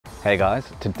Hey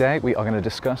guys, today we are going to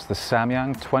discuss the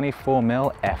Samyang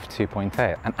 24mm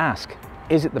f2.8 and ask,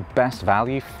 is it the best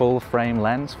value full frame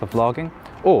lens for vlogging?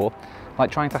 Or,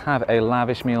 like trying to have a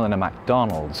lavish meal in a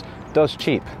McDonald's, does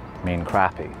cheap mean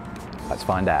crappy? Let's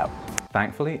find out.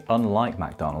 Thankfully, unlike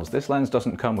McDonald's, this lens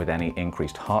doesn't come with any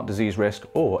increased heart disease risk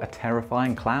or a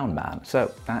terrifying clown man, so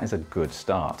that is a good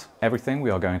start. Everything we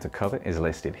are going to cover is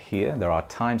listed here. There are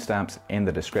timestamps in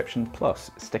the description, plus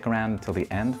stick around until the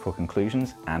end for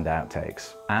conclusions and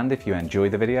outtakes. And if you enjoy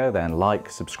the video, then like,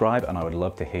 subscribe, and I would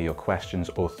love to hear your questions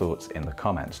or thoughts in the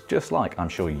comments, just like I'm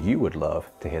sure you would love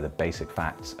to hear the basic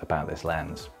facts about this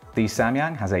lens. The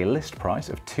Samyang has a list price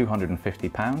of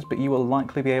 £250, but you will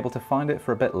likely be able to find it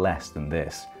for a bit less than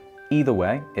this. Either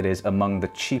way, it is among the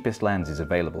cheapest lenses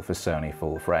available for Sony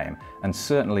full frame, and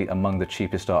certainly among the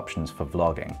cheapest options for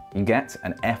vlogging. You get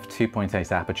an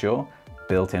f2.8 aperture,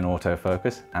 built-in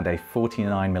autofocus, and a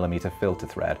 49mm filter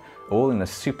thread, all in a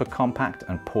super compact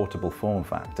and portable form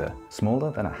factor, smaller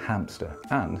than a hamster,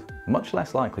 and much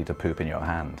less likely to poop in your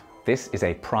hand. This is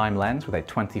a prime lens with a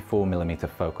 24mm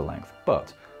focal length,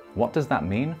 but what does that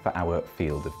mean for our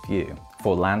field of view?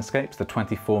 For landscapes, the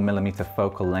 24mm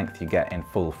focal length you get in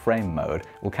full frame mode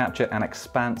will capture an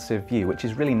expansive view, which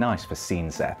is really nice for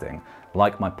scene setting.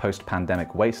 Like my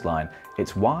post-pandemic waistline,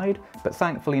 it's wide, but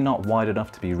thankfully not wide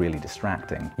enough to be really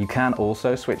distracting. You can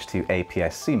also switch to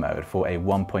APS-C mode for a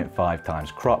 1.5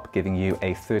 times crop, giving you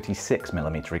a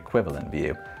 36mm equivalent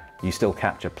view. You still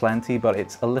capture plenty, but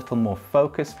it's a little more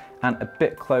focused and a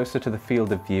bit closer to the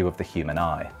field of view of the human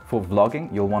eye. For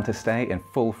vlogging, you'll want to stay in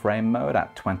full frame mode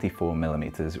at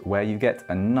 24mm, where you get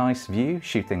a nice view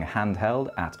shooting handheld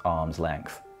at arm's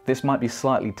length. This might be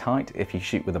slightly tight if you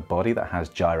shoot with a body that has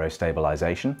gyro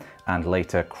stabilisation and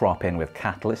later crop in with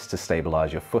catalysts to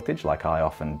stabilise your footage like I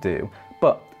often do,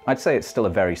 but I'd say it's still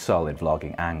a very solid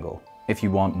vlogging angle. If you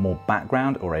want more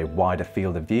background or a wider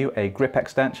field of view, a grip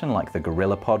extension like the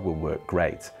GorillaPod will work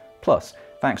great. Plus,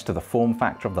 thanks to the form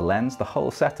factor of the lens, the whole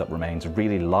setup remains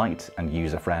really light and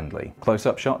user-friendly.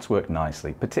 Close-up shots work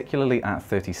nicely, particularly at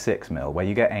 36mm, where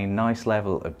you get a nice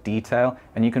level of detail,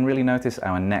 and you can really notice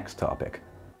our next topic,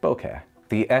 bokeh.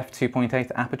 The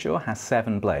f2.8 aperture has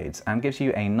 7 blades and gives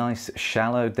you a nice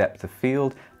shallow depth of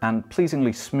field and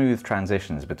pleasingly smooth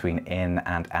transitions between in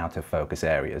and out of focus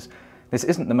areas. This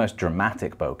isn't the most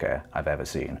dramatic bokeh I've ever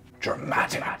seen.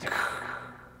 Dramatic!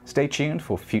 Stay tuned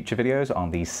for future videos on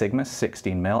the Sigma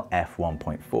 16mm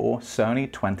f1.4,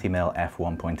 Sony 20mm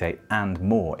f1.8 and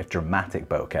more if dramatic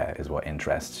bokeh is what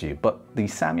interests you. But the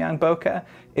Samyang bokeh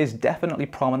is definitely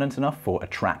prominent enough for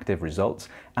attractive results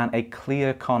and a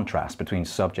clear contrast between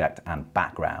subject and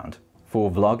background. For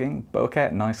vlogging,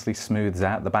 bokeh nicely smooths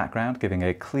out the background, giving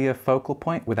a clear focal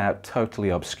point without totally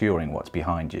obscuring what's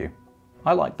behind you.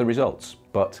 I like the results,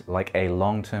 but like a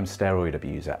long-term steroid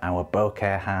abuser, our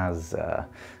bokeh has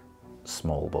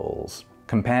small balls.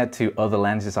 Compared to other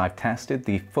lenses I've tested,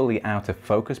 the fully out of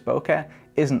focus bokeh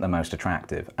isn't the most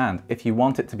attractive, and if you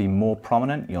want it to be more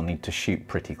prominent, you'll need to shoot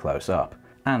pretty close up.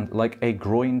 And like a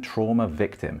groin trauma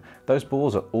victim, those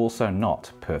balls are also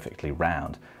not perfectly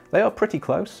round. They are pretty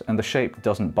close, and the shape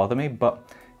doesn't bother me,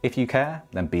 but if you care,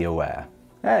 then be aware.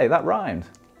 Hey, that rhymed!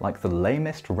 Like the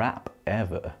lamest rap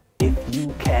ever. If you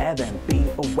care, then be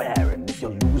aware, and if you're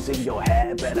losing your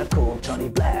hair, better call Tony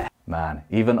Blair. Man,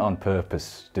 even on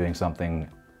purpose, doing something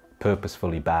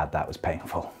purposefully bad, that was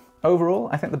painful. Overall,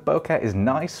 I think the bokeh is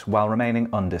nice while remaining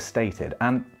understated,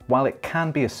 and while it can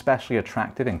be especially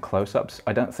attractive in close-ups,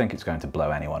 I don't think it's going to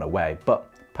blow anyone away, but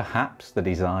perhaps the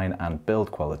design and build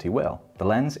quality will. The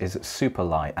lens is super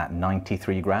light at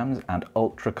 93 grams and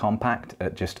ultra compact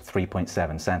at just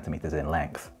 3.7 centimeters in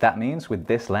length. That means with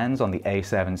this lens on the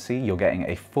A7C, you're getting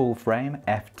a full frame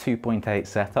f2.8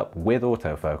 setup with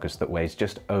autofocus that weighs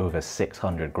just over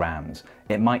 600 grams.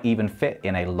 It might even fit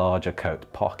in a larger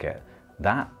coat pocket.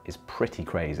 That is pretty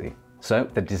crazy. So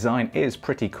the design is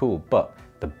pretty cool, but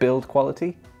the build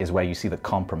quality is where you see the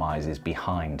compromises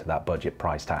behind that budget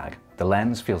price tag. The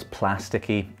lens feels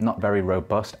plasticky, not very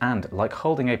robust, and like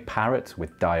holding a parrot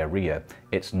with diarrhea,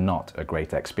 it's not a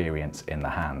great experience in the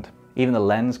hand. Even the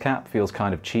lens cap feels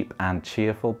kind of cheap and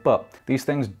cheerful, but these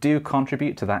things do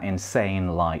contribute to that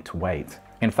insane light weight.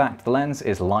 In fact, the lens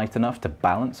is light enough to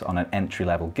balance on an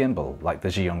entry-level gimbal like the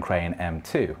Zhiyun Crane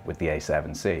M2 with the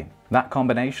A7C. That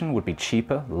combination would be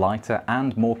cheaper, lighter,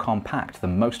 and more compact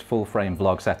than most full-frame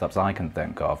vlog setups I can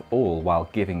think of, all while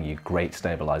giving you great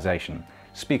stabilisation.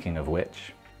 Speaking of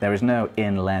which, there is no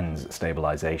in-lens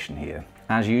stabilisation here.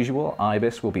 As usual,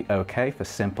 IBIS will be okay for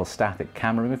simple static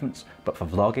camera movements, but for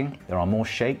vlogging, there are more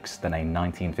shakes than a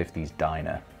 1950s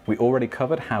diner. We already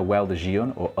covered how well the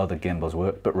Zhiyun or other gimbals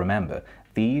work, but remember,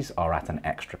 These are at an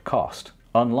extra cost,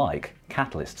 unlike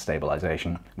catalyst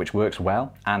stabilization, which works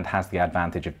well and has the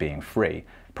advantage of being free,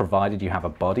 provided you have a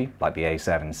body like the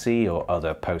A7C or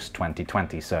other post-2020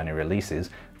 Sony releases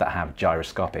that have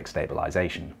gyroscopic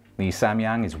stabilization. The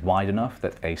Samyang is wide enough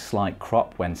that a slight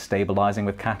crop when stabilizing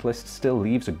with catalyst still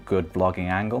leaves a good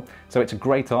vlogging angle, so it's a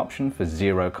great option for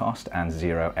zero cost and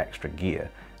zero extra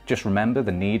gear. Just remember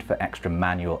the need for extra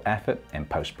manual effort in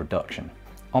post-production.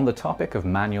 On the topic of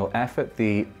manual effort,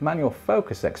 the manual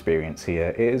focus experience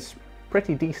here is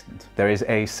pretty decent. There is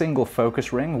a single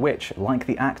focus ring which, like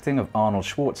the acting of Arnold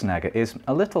Schwarzenegger, is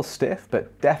a little stiff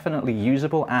but definitely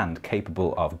usable and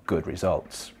capable of good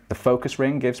results. The focus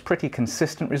ring gives pretty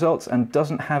consistent results and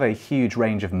doesn't have a huge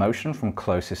range of motion from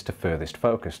closest to furthest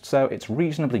focused, so it's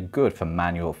reasonably good for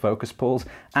manual focus pulls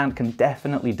and can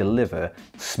definitely deliver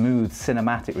smooth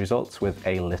cinematic results with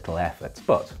a little effort.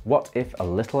 But what if a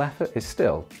little effort is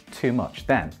still too much?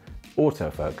 Then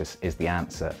autofocus is the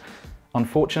answer.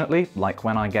 Unfortunately, like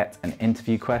when I get an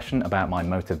interview question about my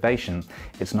motivation,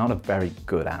 it's not a very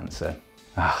good answer.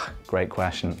 Great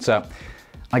question. So,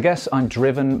 I guess I'm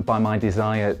driven by my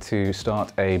desire to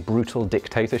start a brutal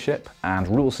dictatorship and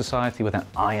rule society with an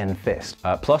iron fist.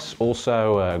 Plus,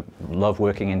 also love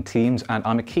working in teams, and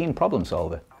I'm a keen problem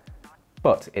solver.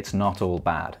 But it's not all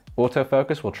bad.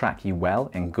 Autofocus will track you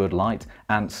well in good light,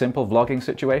 and simple vlogging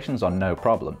situations are no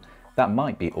problem. That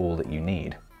might be all that you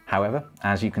need. However,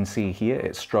 as you can see here,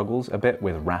 it struggles a bit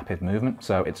with rapid movement,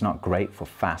 so it's not great for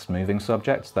fast-moving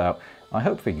subjects, though I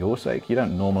hope for your sake you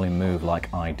don't normally move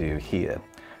like I do here.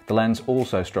 The lens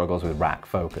also struggles with rack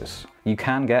focus. You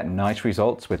can get nice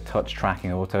results with touch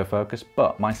tracking autofocus,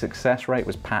 but my success rate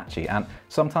was patchy, and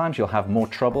sometimes you'll have more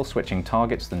trouble switching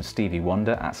targets than Stevie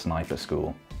Wonder at sniper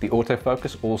school. The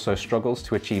autofocus also struggles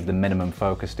to achieve the minimum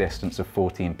focus distance of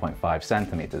 14.5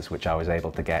 centimeters, which I was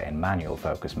able to get in manual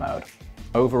focus mode.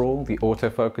 Overall, the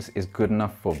autofocus is good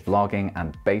enough for vlogging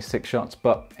and basic shots,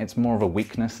 but it's more of a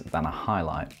weakness than a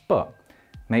highlight. But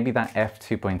maybe that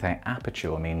f2.8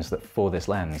 aperture means that for this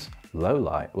lens, low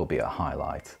light will be a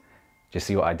highlight. Do you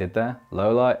see what I did there?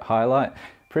 Low light, highlight?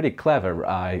 Pretty clever.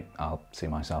 I'll see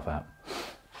myself out.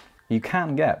 You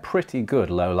can get pretty good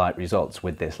low light results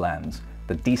with this lens.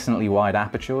 The decently wide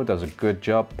aperture does a good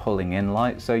job pulling in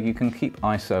light, so you can keep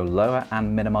ISO lower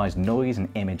and minimize noise and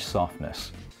image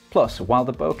softness. Plus, while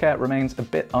the bokeh remains a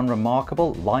bit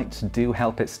unremarkable, lights do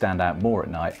help it stand out more at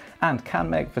night and can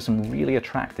make for some really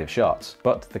attractive shots.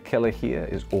 But the killer here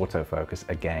is autofocus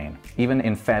again. Even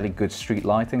in fairly good street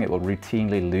lighting, it will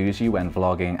routinely lose you when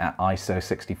vlogging at ISO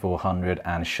 6400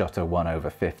 and shutter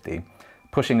 1/50.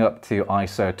 Pushing up to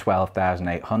ISO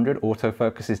 12800,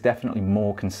 autofocus is definitely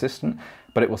more consistent,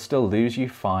 but it will still lose you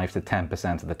 5 to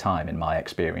 10% of the time in my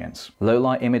experience. Low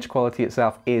light image quality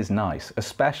itself is nice,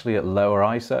 especially at lower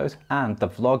ISOs, and the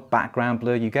vlog background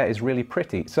blur you get is really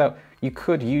pretty, so you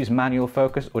could use manual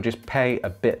focus or just pay a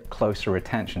bit closer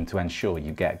attention to ensure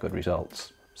you get good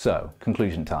results. So,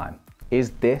 conclusion time.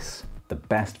 Is this the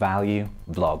best value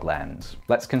vlog lens?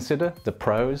 Let's consider the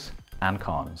pros and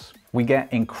cons. We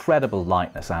get incredible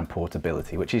lightness and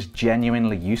portability, which is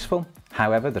genuinely useful.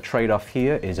 However, the trade-off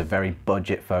here is a very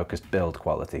budget-focused build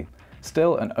quality.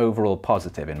 Still an overall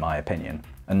positive in my opinion.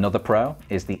 Another pro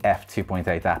is the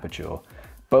f2.8 aperture.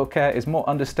 Bokeh is more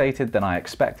understated than I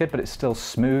expected, but it's still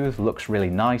smooth, looks really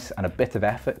nice, and a bit of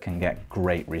effort can get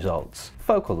great results.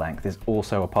 Focal length is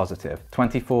also a positive.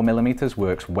 24mm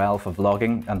works well for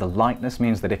vlogging, and the lightness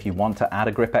means that if you want to add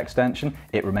a grip extension,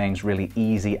 it remains really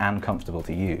easy and comfortable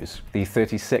to use. The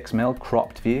 36mm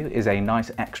cropped view is a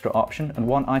nice extra option, and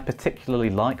one I particularly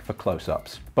like for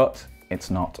close-ups. But it's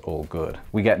not all good.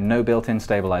 We get no built-in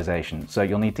stabilization, so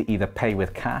you'll need to either pay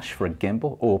with cash for a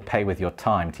gimbal or pay with your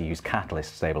time to use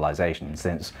catalyst stabilization,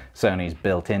 since Sony's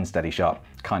built-in steady shot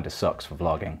kinda sucks for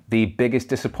vlogging. The biggest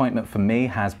disappointment for me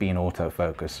has been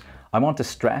autofocus. I want to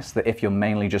stress that if you're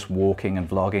mainly just walking and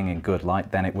vlogging in good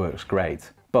light, then it works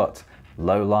great. But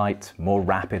low light, more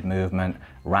rapid movement,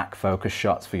 rack focus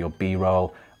shots for your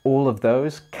B-roll, all of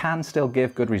those can still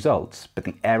give good results, but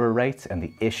the error rate and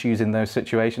the issues in those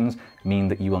situations mean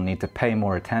that you will need to pay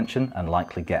more attention and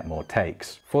likely get more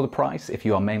takes. For the price, if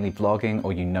you are mainly vlogging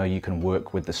or you know you can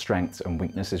work with the strengths and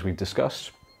weaknesses we've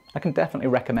discussed, I can definitely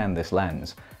recommend this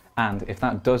lens. And if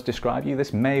that does describe you,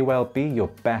 this may well be your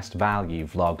best value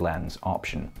vlog lens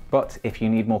option. But if you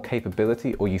need more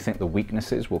capability or you think the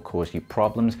weaknesses will cause you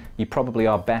problems, you probably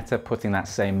are better putting that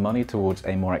same money towards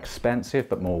a more expensive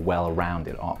but more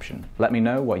well-rounded option. Let me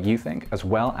know what you think, as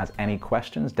well as any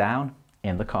questions down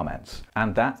in the comments.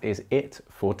 And that is it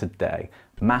for today.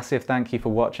 Massive thank you for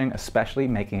watching, especially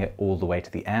making it all the way to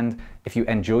the end. If you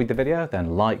enjoyed the video,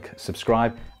 then like,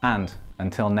 subscribe, and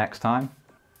until next time,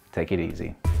 take it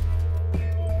easy.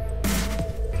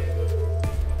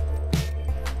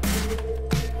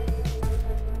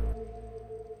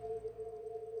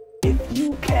 If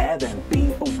you care, then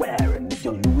be aware. And if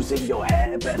you're losing your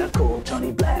hair, better call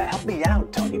Tony Blair. Help me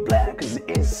out, Tony Blair, cause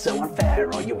it is so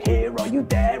unfair. Are you here? Are you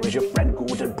there? Is your friend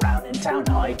Gordon Brown in town?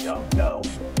 I don't know.